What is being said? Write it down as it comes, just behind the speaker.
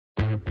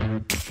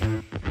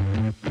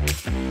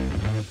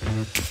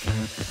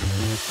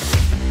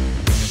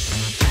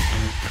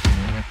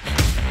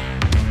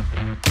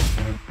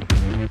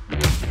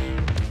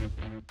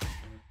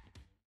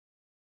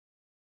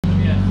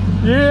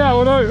Yeah, I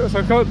will do.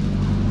 So good.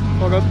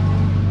 So good.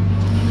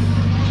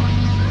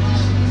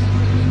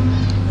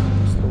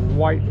 Just the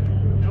white.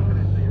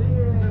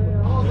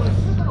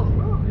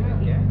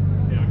 Yeah,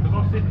 because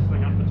I've set this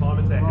thing up for time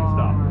attack and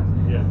stuff.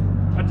 Yeah.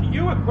 And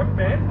you were quick,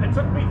 man. It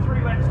took me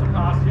 3 laps to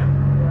pass you.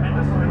 And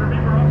this one,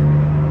 remember,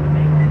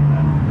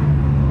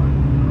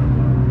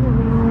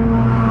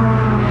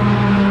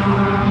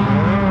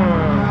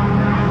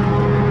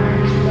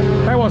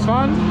 That was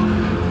fun.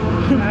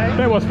 Okay.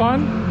 That was fun.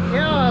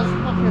 Yeah, I was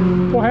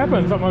fucking... What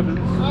happened? Something.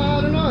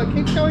 I don't know, it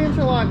keeps going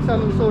into like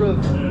some sort of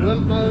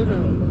limp mode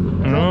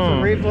and drops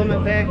the rev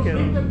limit back,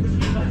 and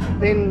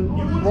then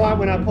right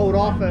when I pulled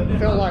off it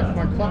felt like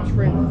my clutch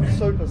went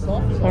super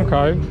soft. So Okay.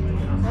 I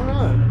don't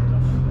know.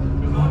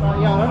 But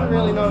yeah, I don't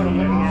really know what I'm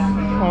looking at.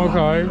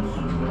 Okay.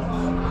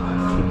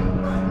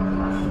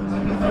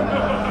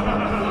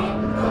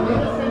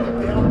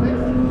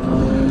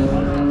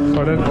 So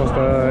this was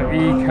the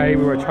EK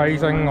we were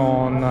chasing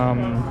on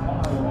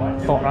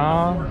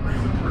 .R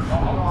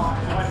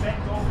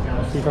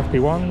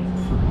 251.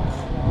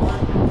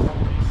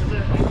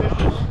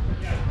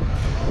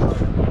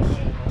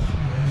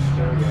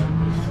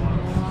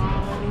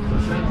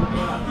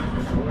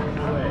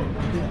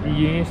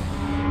 Yes.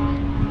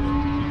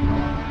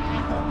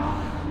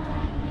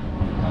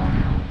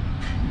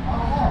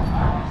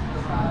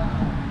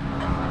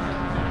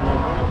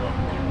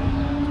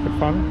 Good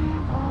fun.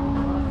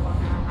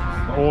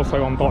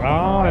 Also on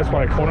 .R, that's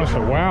why they call us a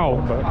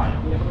wow, but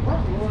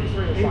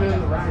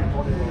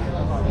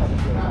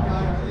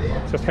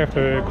just have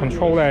to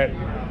control that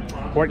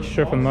weight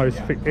shift in those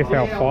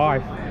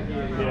FL5.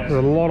 There's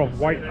a lot of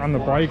weight under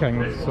braking.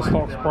 The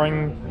stock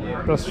spring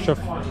does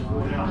shift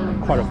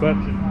quite a bit.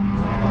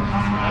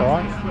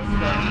 Alright,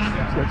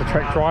 so let the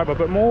track drive a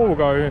bit more, we'll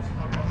go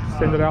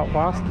send it out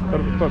fast, a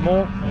bit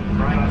more.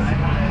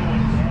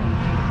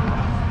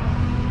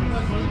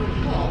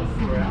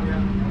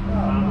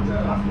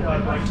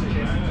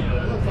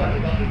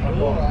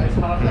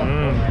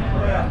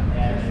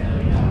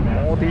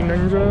 Audi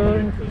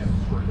Ninja.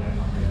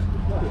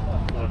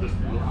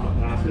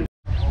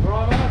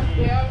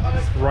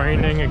 It's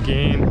raining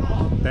again,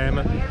 damn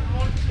it.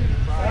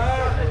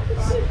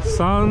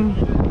 Sun,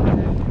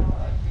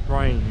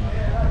 rain.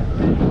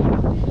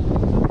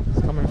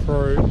 It's coming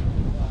through.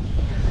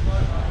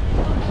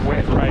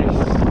 Wet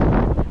race.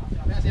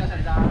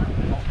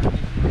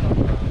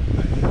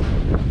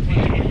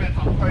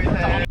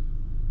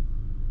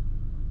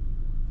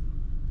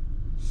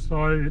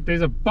 So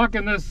there's a bug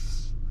in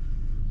this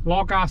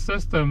logger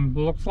system,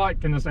 looks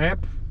like, in this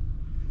app.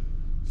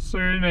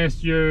 Soon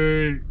as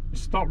you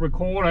stop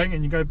recording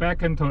and you go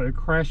back into it, it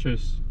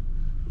crashes.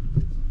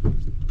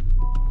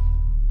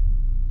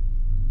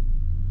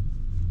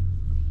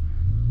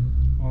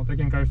 Oh, they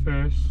can go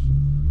first.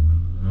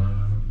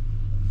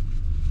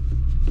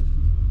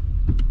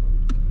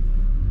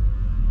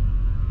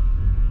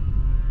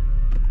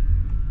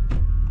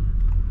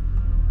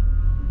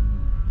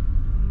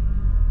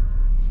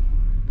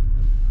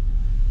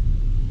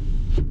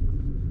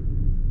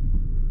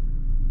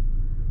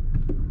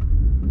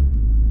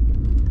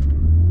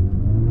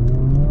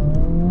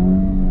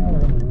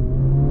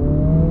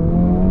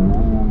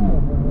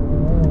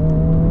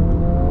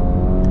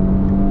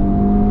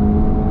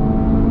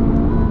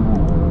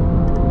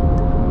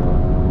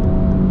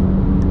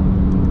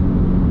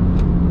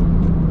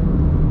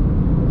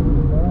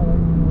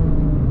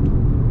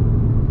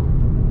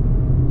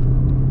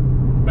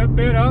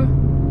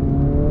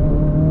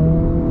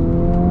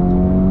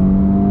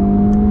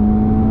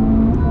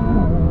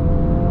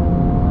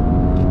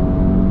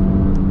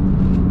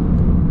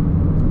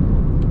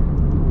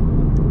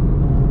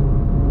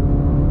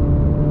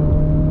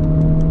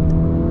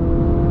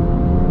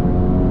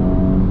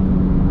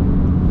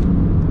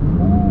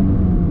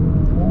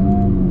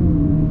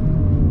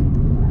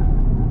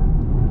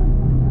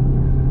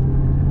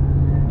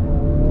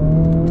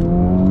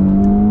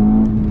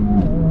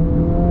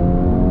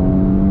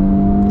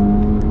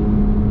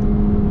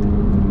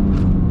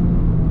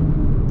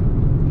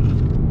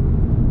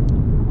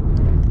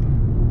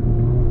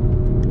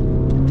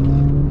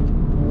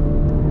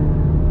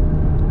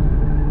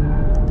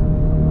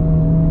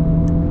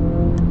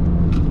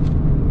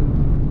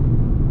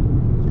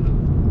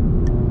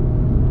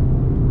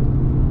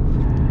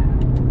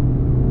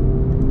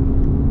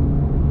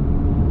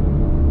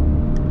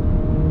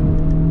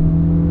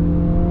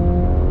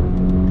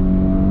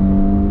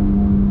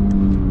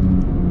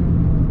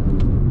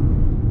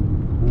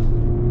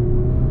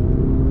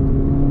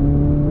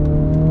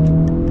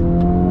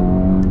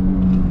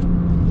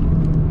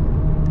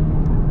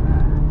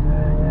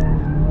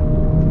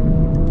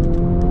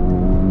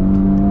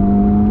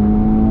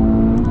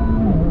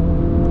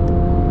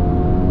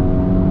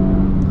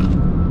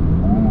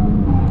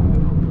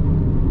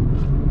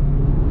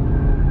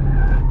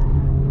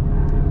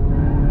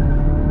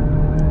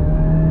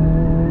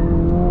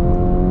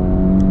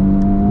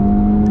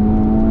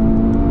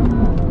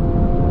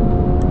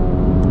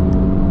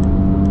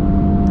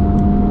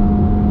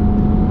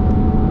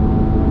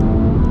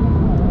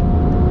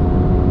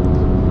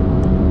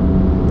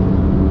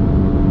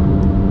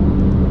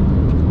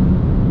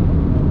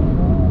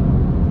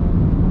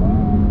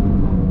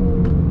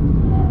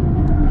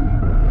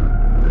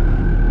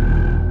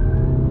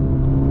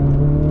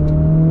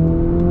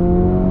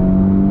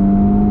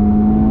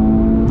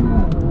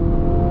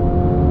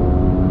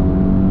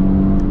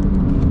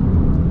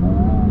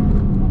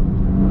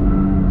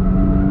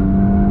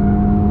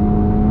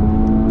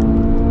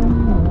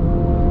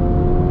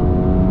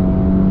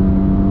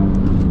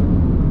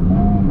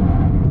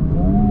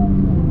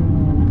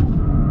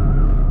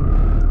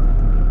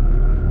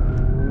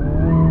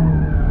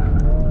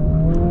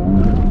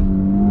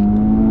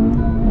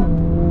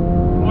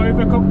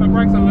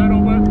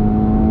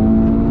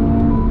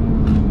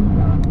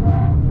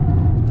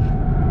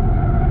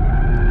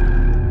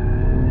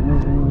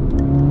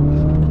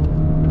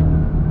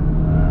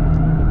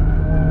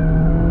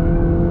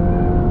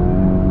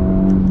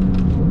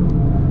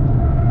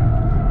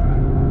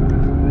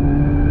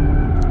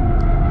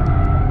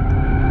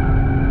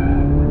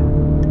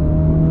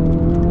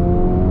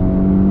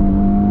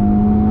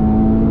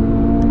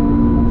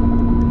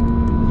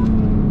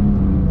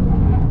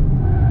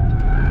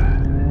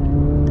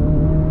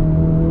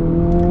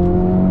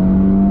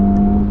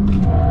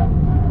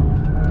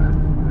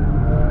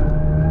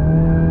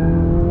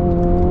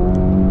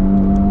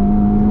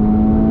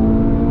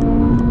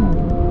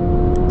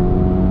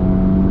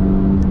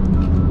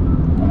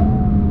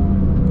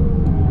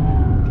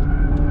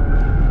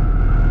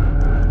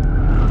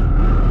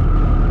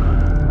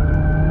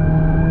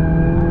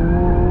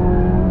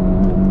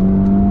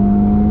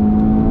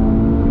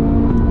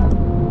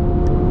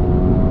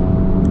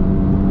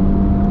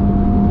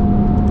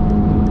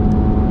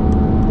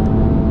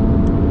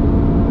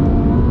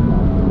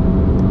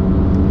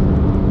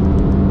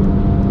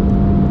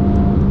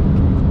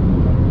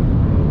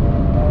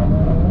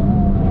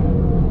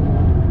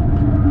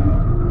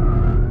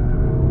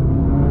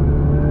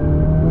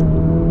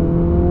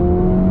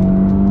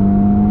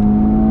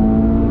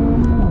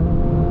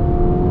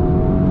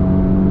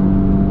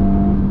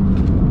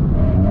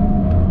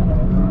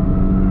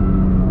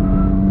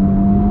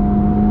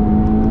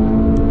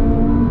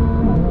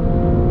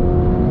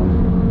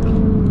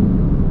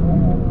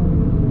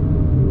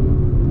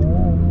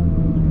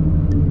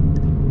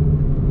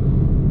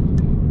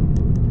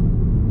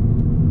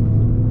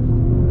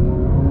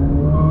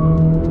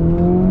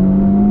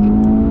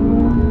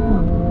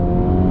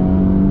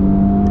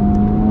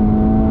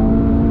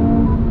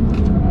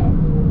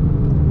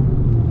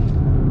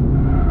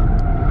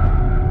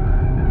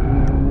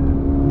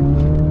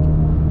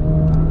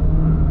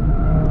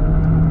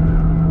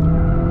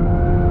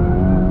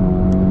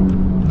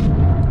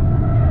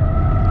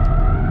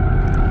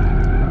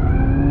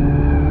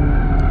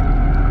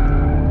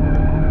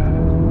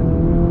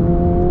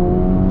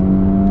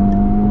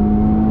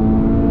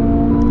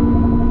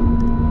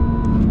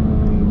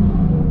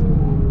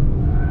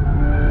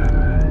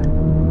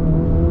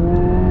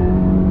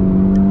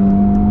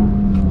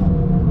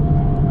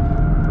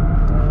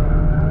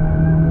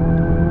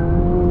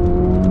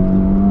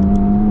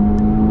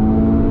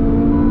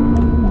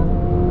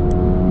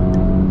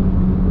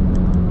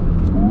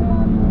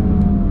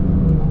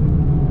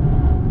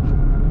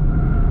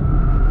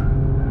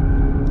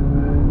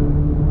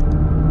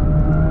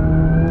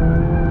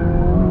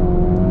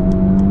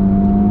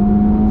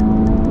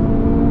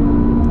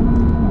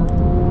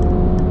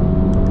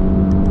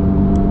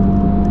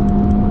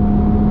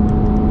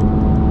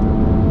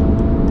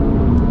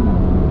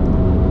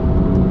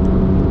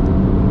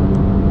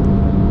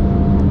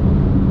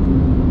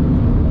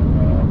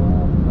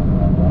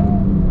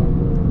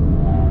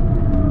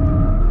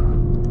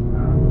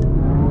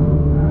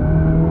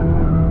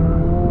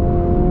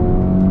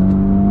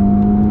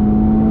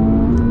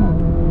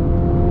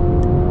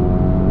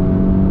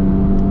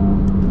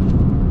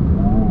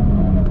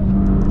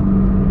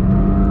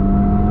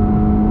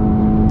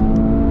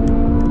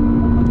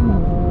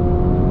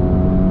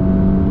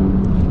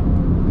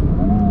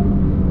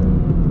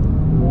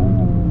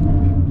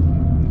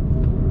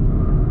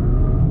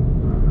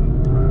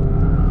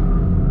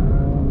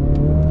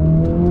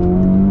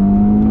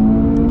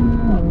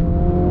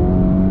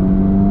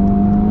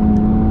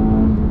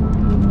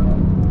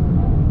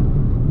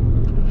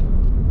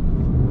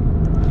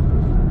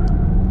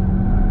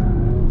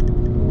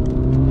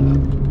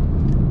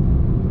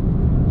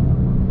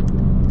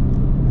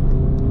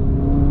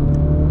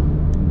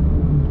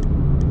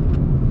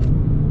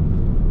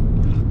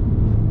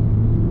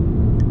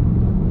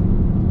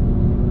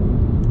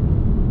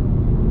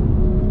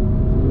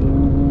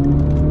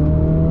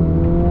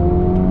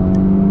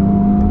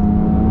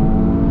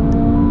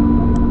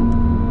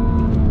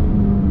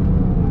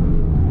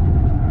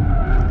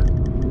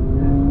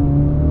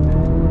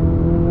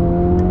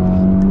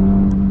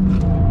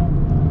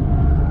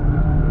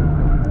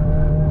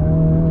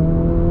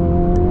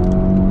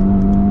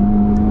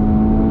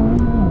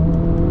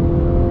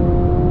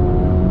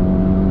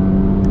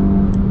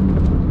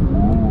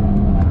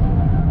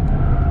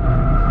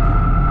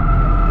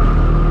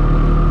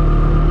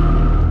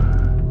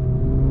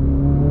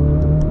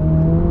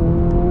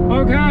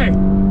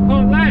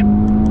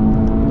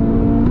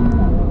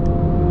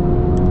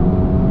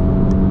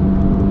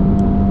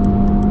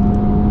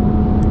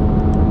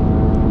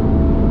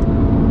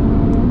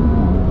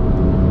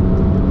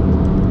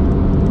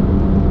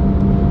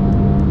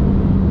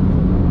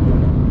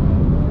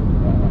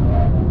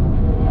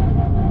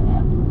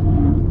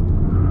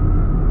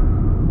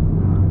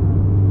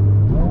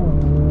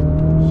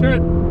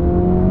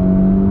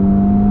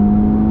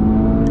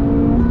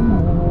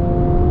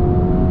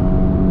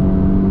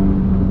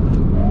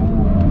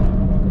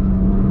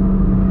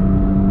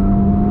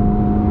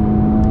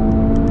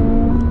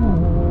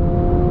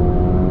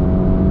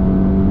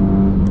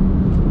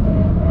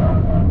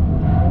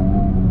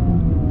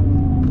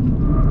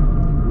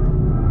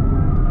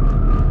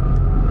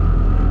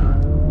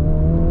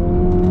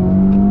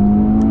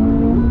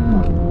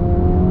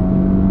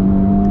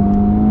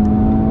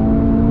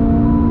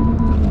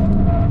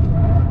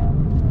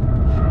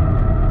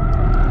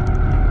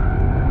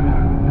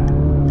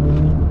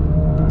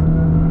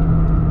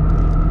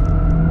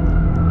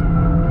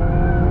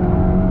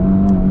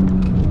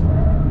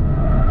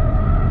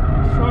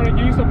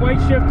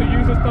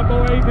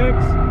 double apex.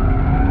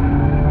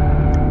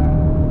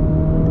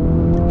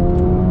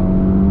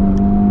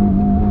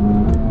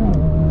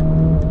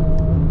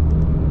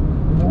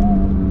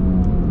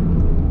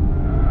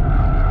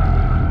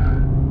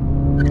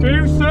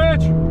 View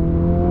search.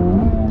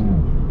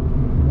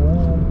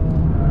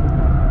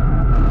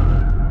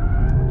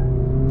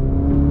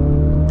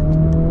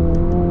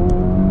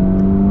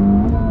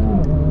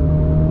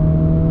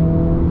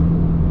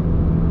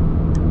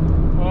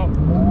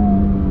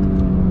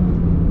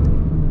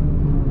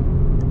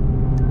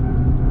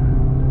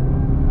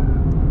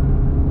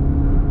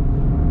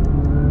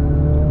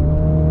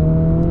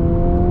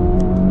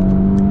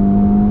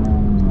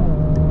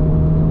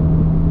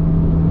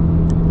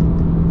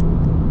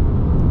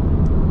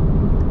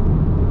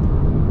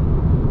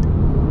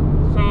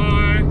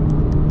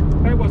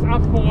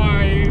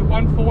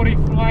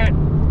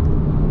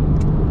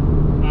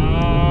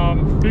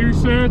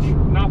 Search,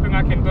 nothing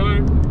I can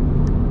do.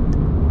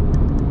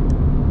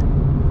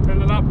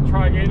 Fill it up,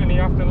 try again in the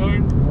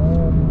afternoon.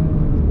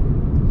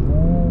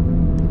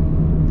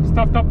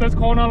 Stuffed up this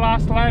corner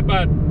last lap,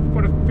 but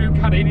put a few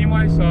cut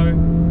anyway, so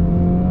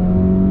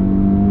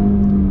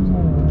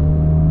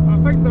I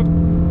think the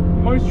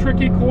most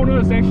tricky corner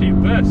is actually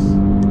this.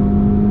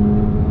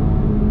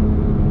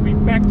 Be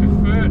back to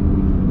third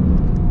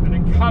and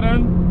then cut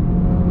in,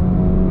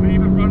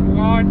 leave it run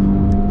wide.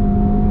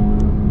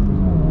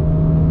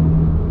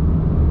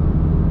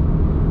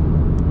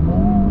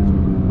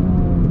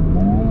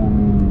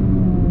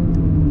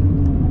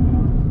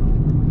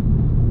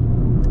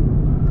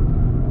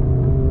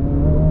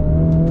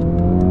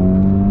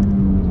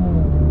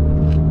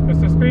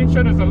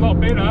 Is a lot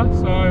better,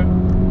 so R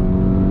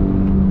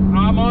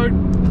mode,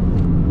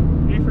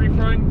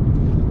 everything.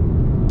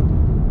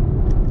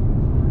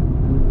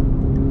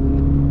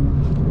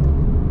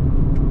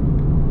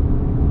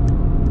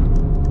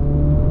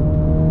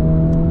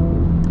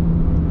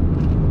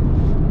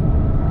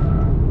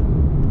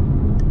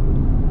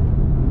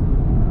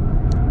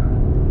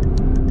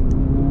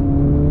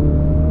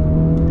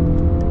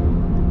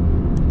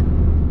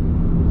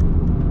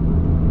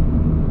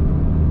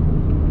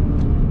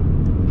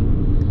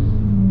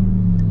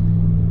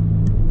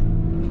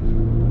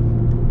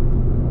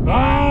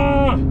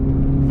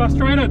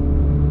 Frustrated.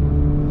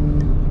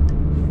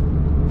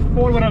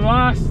 Thought it would have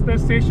last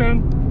this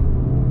session.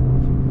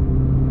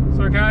 It's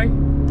okay.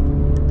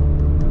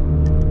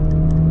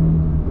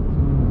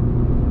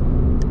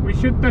 We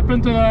should dip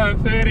into the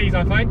 30s,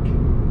 I think.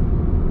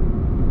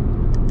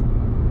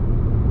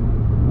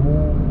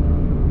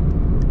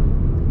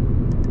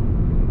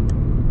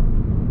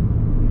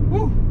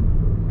 Woo!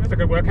 That's a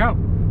good workout.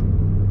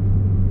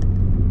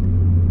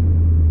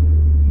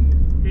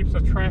 Heaps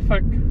of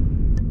traffic.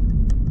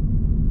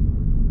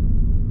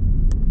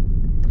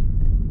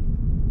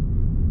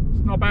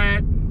 Not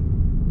bad.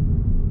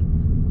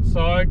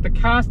 So the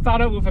car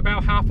started with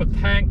about half a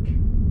tank.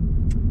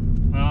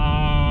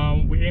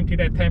 We emptied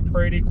that tank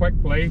pretty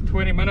quickly.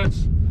 20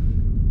 minutes.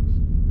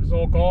 It's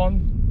all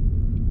gone.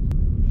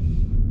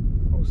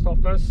 I'll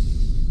stop this.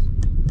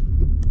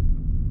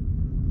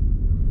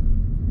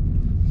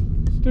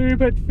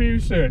 Stupid fuel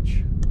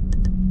search.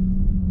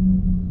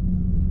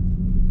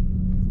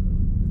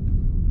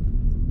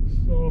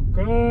 So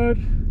good.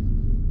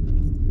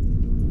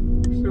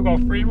 Still got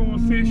 3 more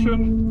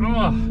session.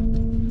 Ugh.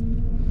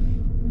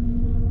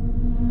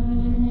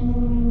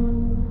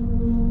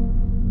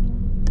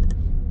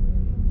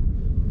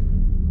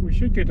 We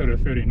should get to the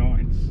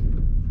 39s.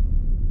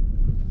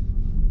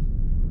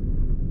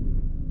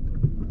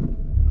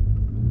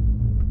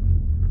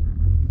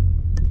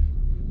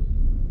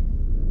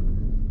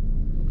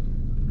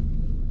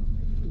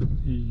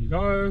 Here you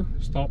go.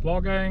 Stop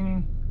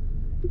logging.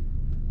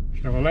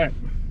 Should have a lap.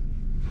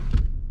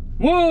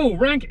 Whoa!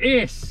 Rank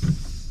S!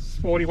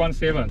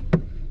 41.7,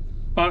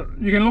 but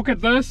you can look at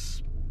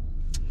this.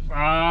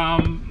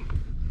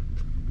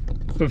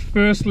 The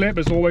first lap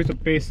is always the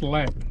best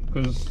lap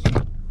because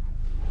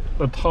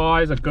the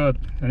tyres are good,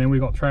 and then we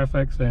got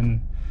traffics and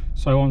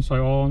so on.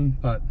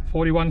 But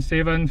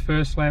 41.7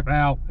 first lap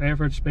out,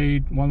 average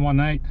speed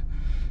 118.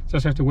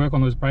 Just have to work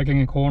on those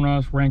braking in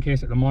corners. Rank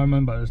S at the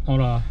moment, but it's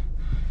not a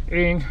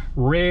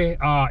rare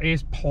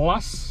S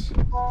plus.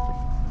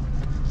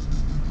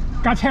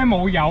 架車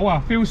冇油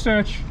啊 ，fuel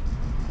search。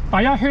 第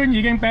一圈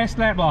已經 best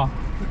lap 啦，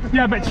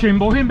因為全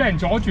部圈俾人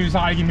阻住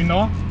晒，見唔見到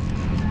啊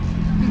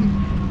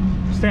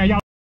？41。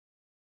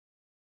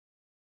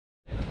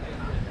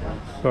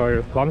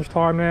So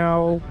lunchtime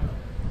now.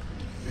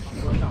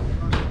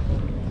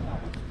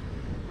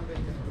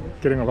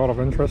 Getting a lot of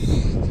interest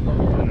in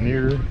the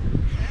new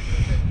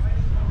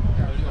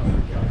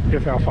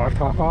FL5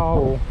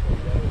 TypeR. We'll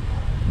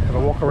have a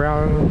walk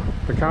around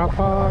the car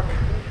park.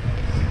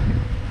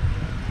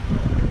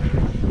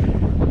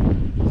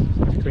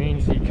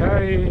 Clean CK.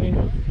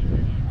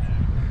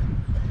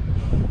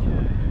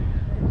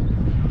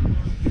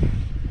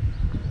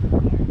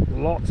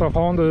 Lots of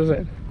Hondas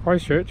at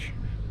Christchurch.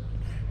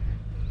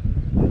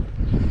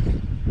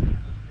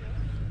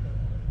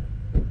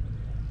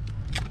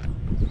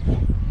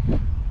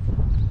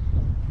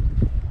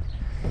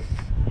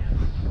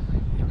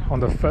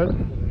 the fit,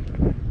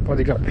 but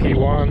they got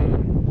P1.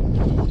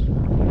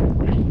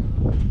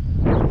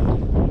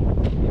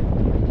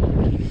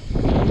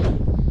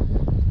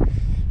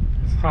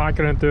 It's hard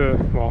gonna do,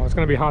 well, it's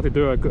gonna be hard to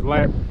do a good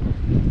lap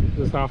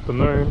this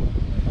afternoon.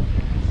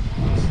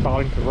 It's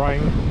starting to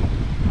rain.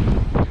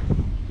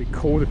 Be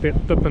cool to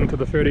dip into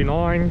the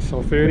 39s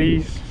or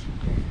 30s.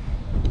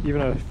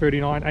 Even a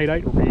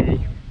 39.88 will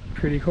be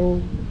pretty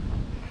cool.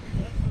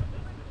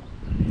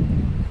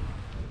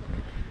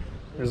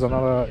 There's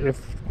another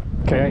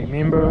FK8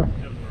 member,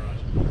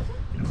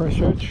 press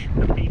search.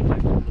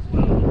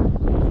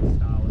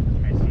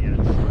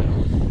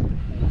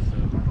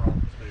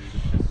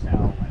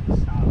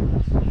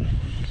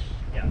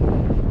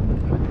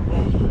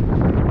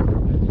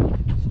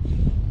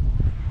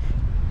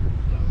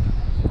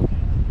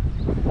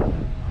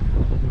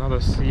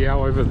 Another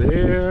CL over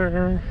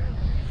there.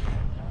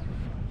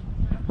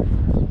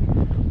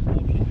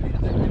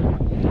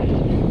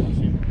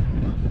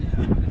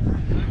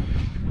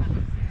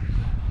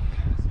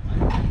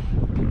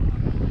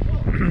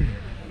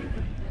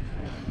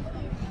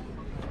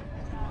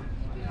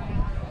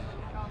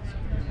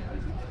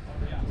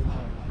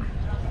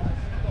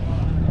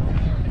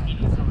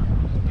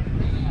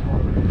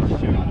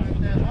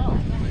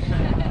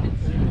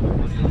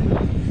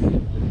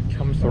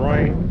 Comes the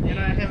rain. You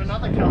know, I have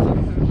another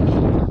cousin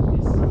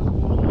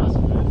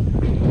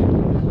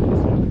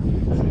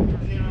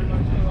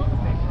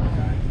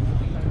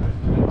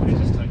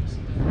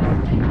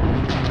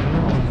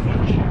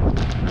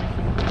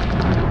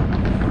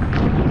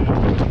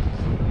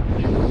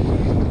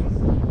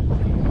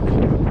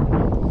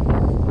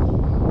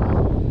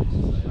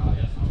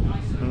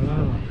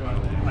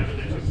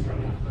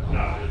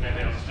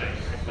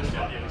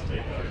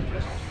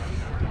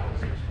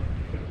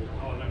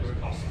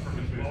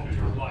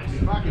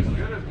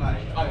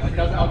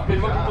I've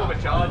been looking for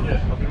the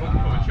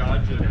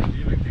charger.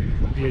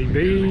 ADB.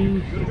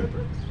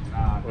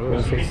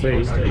 Let's see.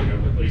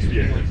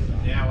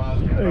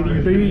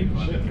 ADB.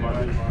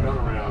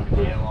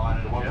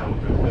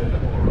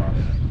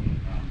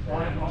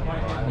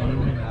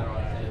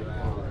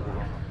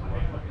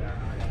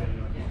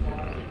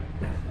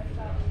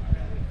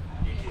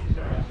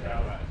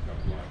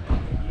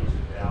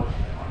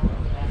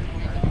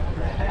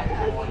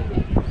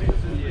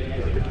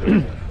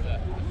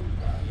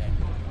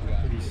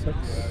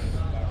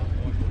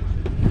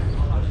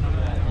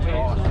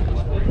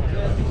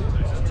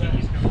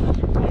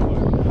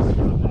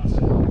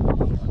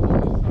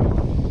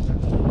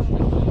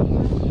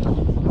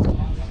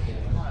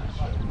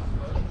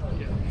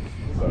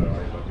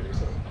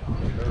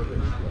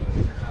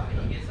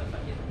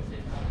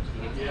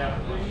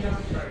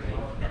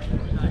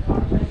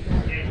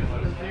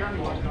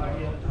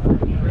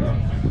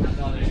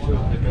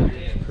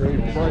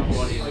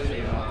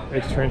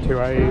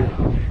 X22A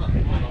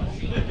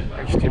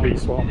HTB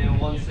swap.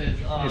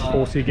 It's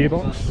 4C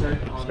gearbox.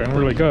 It's going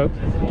really good.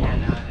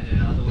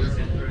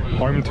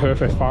 Home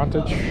turf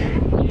advantage.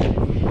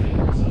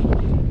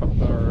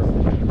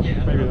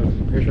 Maybe the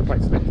pressure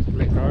plates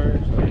let go.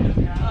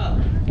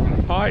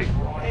 Hi.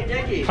 Hey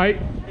Jackie. Hey.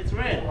 It's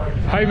Red.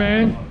 Hey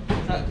man.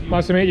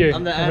 Nice to meet you.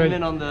 I'm the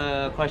admin on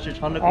the Christchurch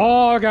Honda Club.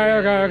 Oh,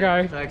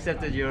 okay. So I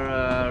accepted your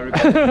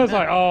request. It's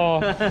like,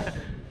 oh.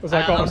 It's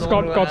like I'm the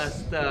one who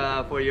asked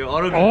for your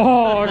autograph.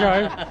 Oh,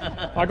 okay.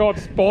 I got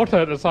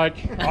spotted. It's like,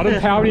 I didn't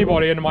tell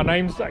anybody and my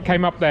name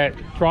came up that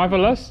driver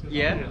list.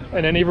 Yeah.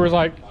 And then everyone's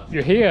like,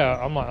 you're here.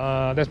 I'm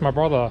like, that's my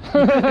brother.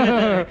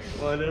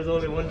 Well, there's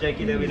only one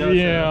Jackie that we know.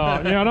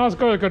 Yeah, so. yeah, no, it's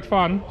good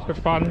fun. It's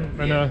good fun.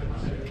 And the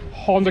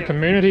Honda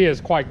community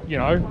is quite, you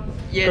know,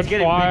 Yeah, good it's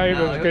getting vibe. big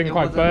now. It's getting it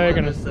quite big.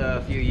 And was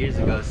a few years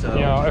ago, so.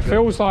 yeah, it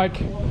feels like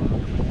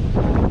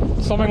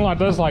something like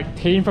this like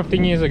 10,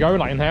 15 years ago,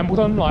 like in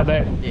Hamilton, like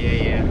that.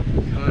 Yeah.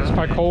 It's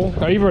quite cool.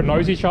 Everyone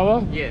knows each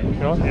other. Yeah. You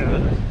know?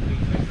 Yeah.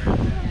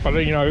 But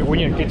you know, when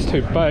it gets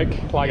too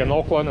big, like in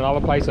Auckland and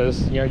other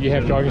places, you know, you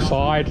have your own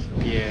side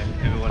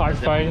type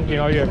thing. You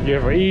know, you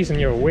have east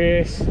and you have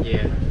west.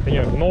 Yeah. And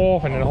you have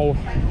north and then the whole.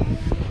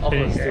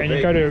 And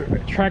you go to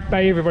track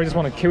day, everybody just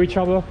want to kill each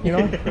other, you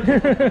know.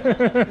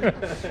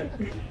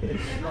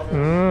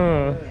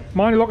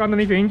 Mind you look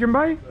underneath your engine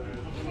bay?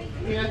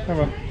 Yeah, Have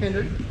a,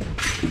 100.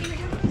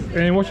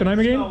 and what's your name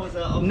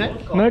again?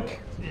 Nick. Nick?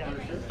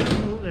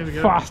 There we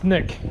go. Fast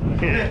Nick.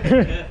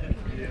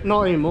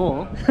 Not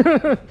anymore.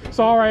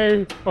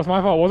 Sorry, it was my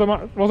fault.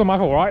 Wasn't my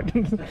fault, right?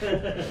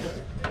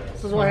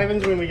 This is what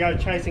happens when we go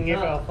chasing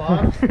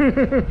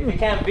FL5. If you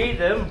can't beat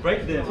them,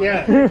 break them.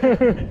 Yeah.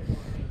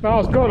 No,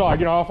 it's good. Like,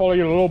 you know, I follow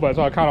you a little bit,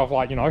 so I kind of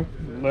like, you know,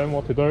 learn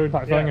what to do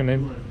type thing, and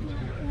then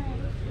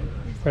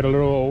had a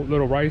little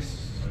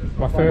race.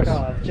 My first.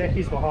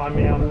 Jackie's behind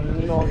me.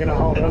 I'm not gonna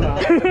hold him up.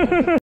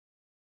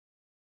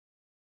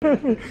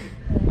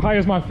 Hey,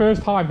 it's my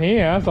first time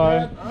here, so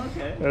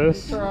Okay.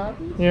 it's,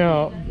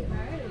 yeah,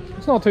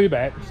 it's not too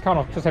bad. It's kind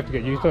of just have to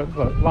get used to it.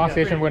 The last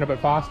session went a bit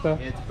faster.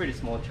 Yeah, it's a pretty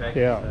small track.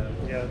 Yeah. So.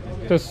 Yeah.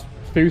 Just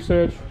few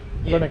surge.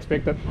 Didn't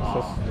expect it. It's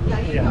just,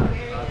 Yeah.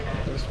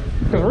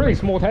 There's a really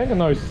small tank in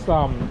those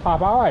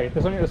TypeR.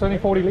 It's only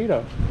 40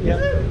 litre. Yeah.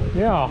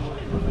 Yeah.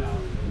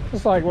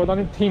 It's like, well,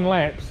 only 10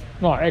 laps.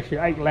 No, actually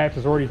 8 laps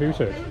is already full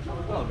surge.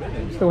 Oh,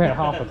 really? Still had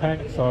half a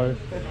tank, so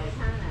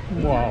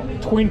wow.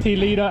 20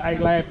 litre, 8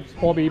 laps,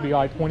 probably be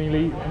like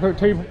 20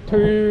 litre,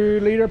 2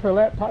 litre per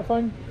lap type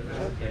thing.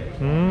 Okay.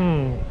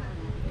 Mm.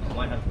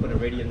 Might have to put a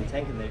radiant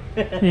tank in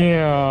there.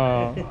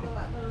 Yeah.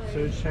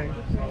 Surge tank.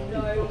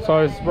 So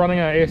it's running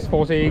a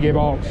S40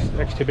 gearbox,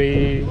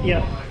 XTB.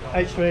 Yeah.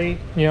 HV.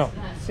 Yeah.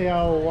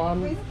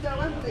 CL1.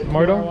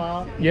 Motor.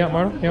 RR. Yeah,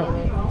 motor.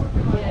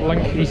 Yeah.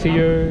 Link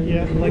ECU.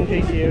 Yeah. Link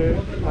ECU.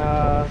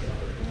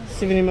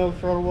 70mm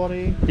throttle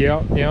body.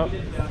 Yeah, yeah.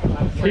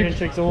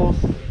 3-inch exhaust.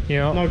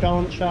 Yeah. No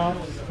balance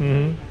shafts.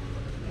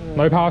 Mm-hmm.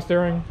 No power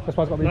steering. That's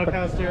why it's got these No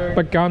power steering.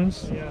 big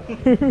guns. Yeah.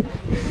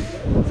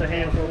 It's a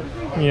handful.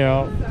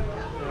 Yeah.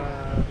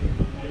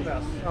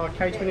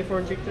 K24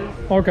 injectors.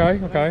 Okay,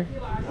 okay.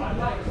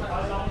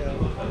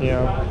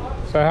 Yeah.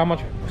 So how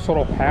much sort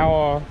of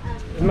power?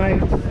 It made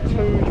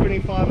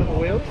 225 at the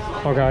wheels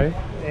Okay,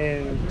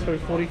 and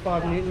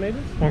 245 newton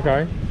meters.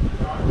 okay.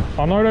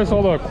 I noticed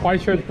all the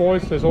Christchurch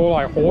boys, there's all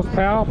like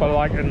horsepower, but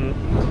like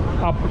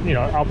up in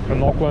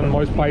Auckland,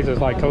 most places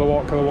like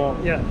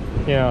kilowatt. Yeah.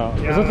 Yeah.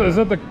 Is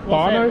it the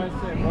dyno?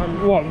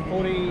 What?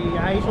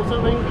 148 or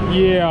something?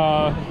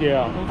 Yeah,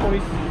 yeah.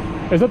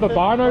 140. Is it the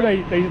dyno?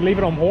 They leave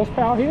it on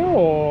horsepower here,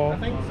 or? I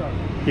think so.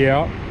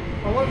 Yeah.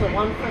 Or was it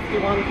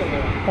 151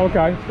 kilowatt?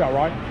 Okay, that's about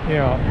right.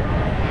 Yeah.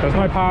 There's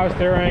no power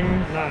steering,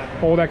 No.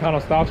 all that kind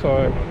of stuff.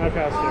 So No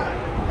power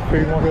steering.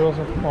 food modules.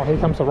 Oh, here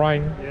comes the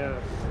rain. Yeah.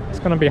 It's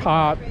gonna be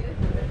hard.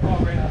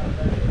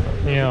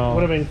 Yeah.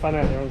 Would have been fun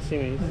out there on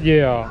semis.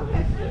 Yeah.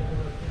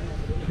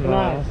 No.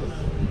 Nice.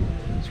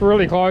 It's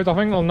really close. I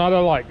think another,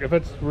 like, if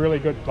it's really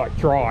good, like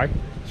dry,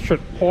 should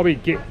probably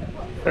get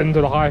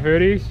into the high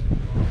 30s.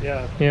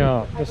 Yeah.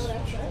 Yeah.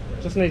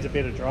 Just needs a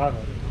better driver.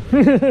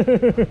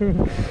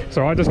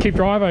 So I just keep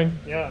driving.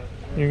 Yeah.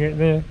 You get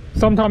there.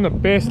 Sometimes the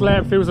best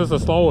lap feels as the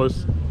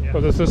slowest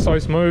because it's just so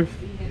smooth.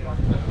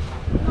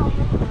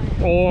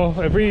 Or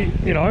if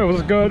it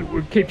was good,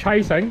 we keep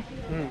chasing.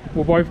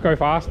 We'll both go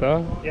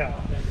faster. Yeah.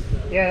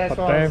 Yeah, that's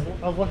But what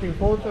I was looking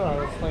forward to. I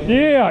was thinking,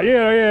 Yeah,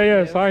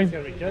 it's same.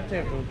 going to be good to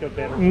have a good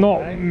battle. Not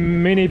today.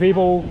 many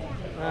people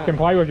can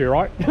play with you,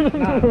 right?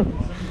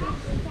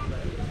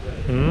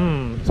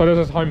 No. So this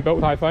is home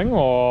built type thing,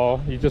 or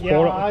you just Yeah,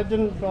 bought it? I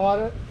didn't buy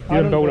it. You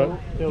didn't build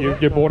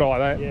it. You bought it like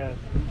that. Yeah.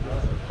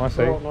 I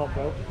see. Not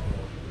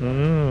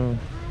built.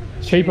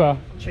 Cheaper.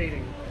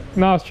 Cheating.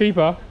 No, it's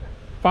cheaper,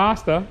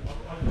 faster.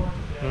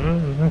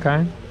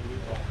 Okay.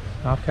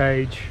 Half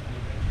cage.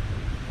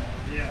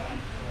 Yeah.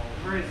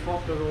 Very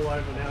swapped it all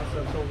over now,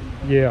 so it's all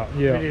Yeah,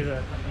 ready yeah.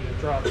 to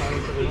drive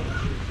home pretty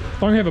much.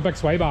 Don't have a big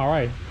sway bar,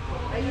 eh?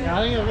 Yeah,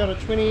 I think I've got a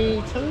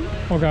 22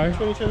 Okay.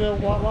 22mm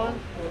white line.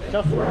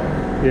 Just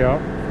right. Yeah.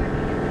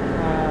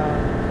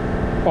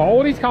 Well,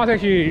 all these cars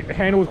actually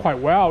handled quite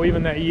well.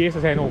 Even the ES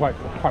is handled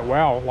quite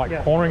well, like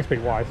Yeah. cornering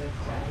speed wise.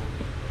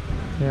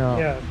 Yeah.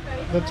 Yeah.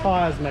 The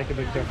tyres make a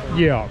big difference.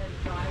 Yeah.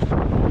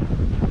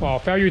 Well,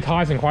 value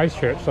tyres in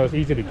Christchurch, so it's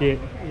easy to get.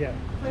 Yeah.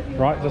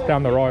 Right, just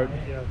down the road.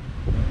 Yeah.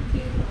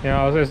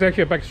 Yeah, there's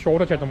actually a big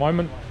shortage at the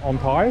moment on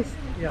tyres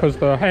because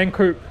the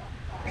Hankook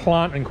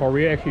plant in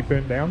Korea actually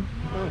burnt down.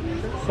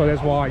 So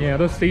that's why, yeah,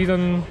 this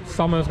season,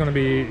 summer is going to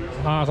be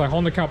hard. So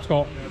Honda Cup's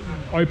got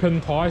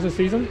open tyres this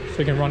season, so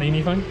you can run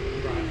anything.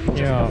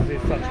 Yeah.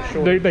 There's such a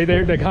short.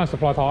 They can't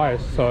supply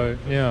tyres, so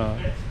yeah.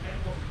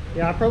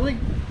 Yeah,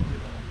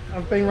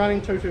 I've been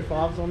running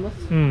 225s on this.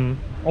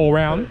 All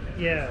round.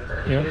 Yeah.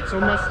 Yeah. It's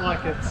almost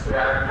like it's,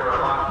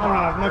 I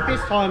don't know, my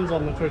best time's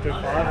on the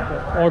 225,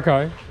 but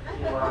Okay.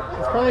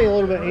 it's probably a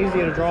little bit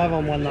easier to drive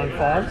on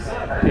 195s.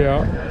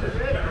 Yeah.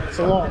 It's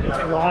a lot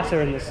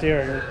lighter in the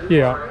steering,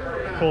 Yeah.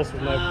 of course,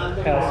 with no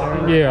power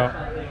steering. Yeah.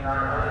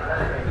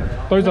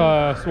 Those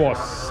are what,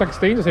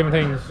 16s or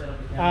 17s?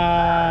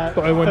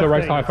 But when the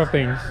race tire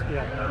 15s.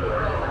 Yeah.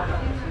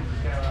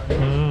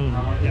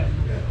 Yeah.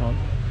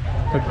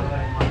 But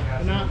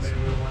no, it's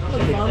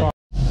fun.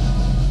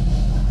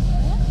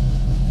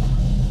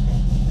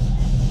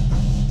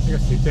 I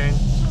guess you can.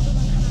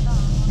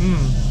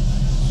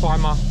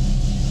 Slimer.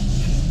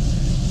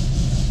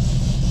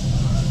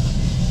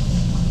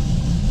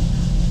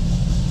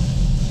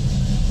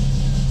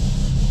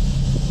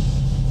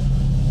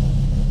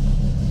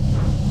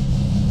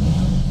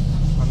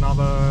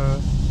 Another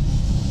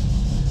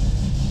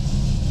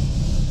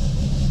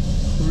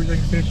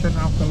cruising session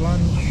after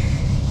lunch.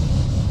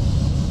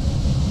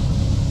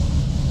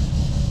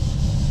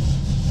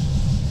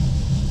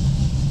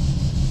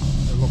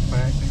 Look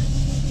back.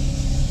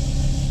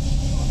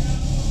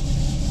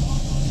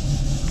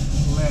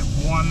 Lap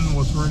 1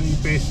 was really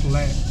best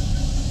lap,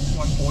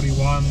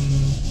 141,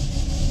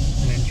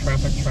 and then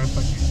traffic,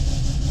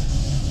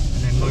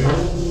 and then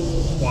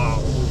loop.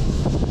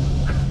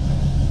 Wow.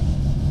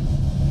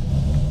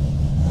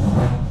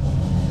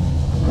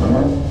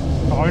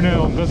 The owner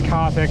of this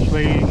car's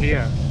actually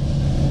here.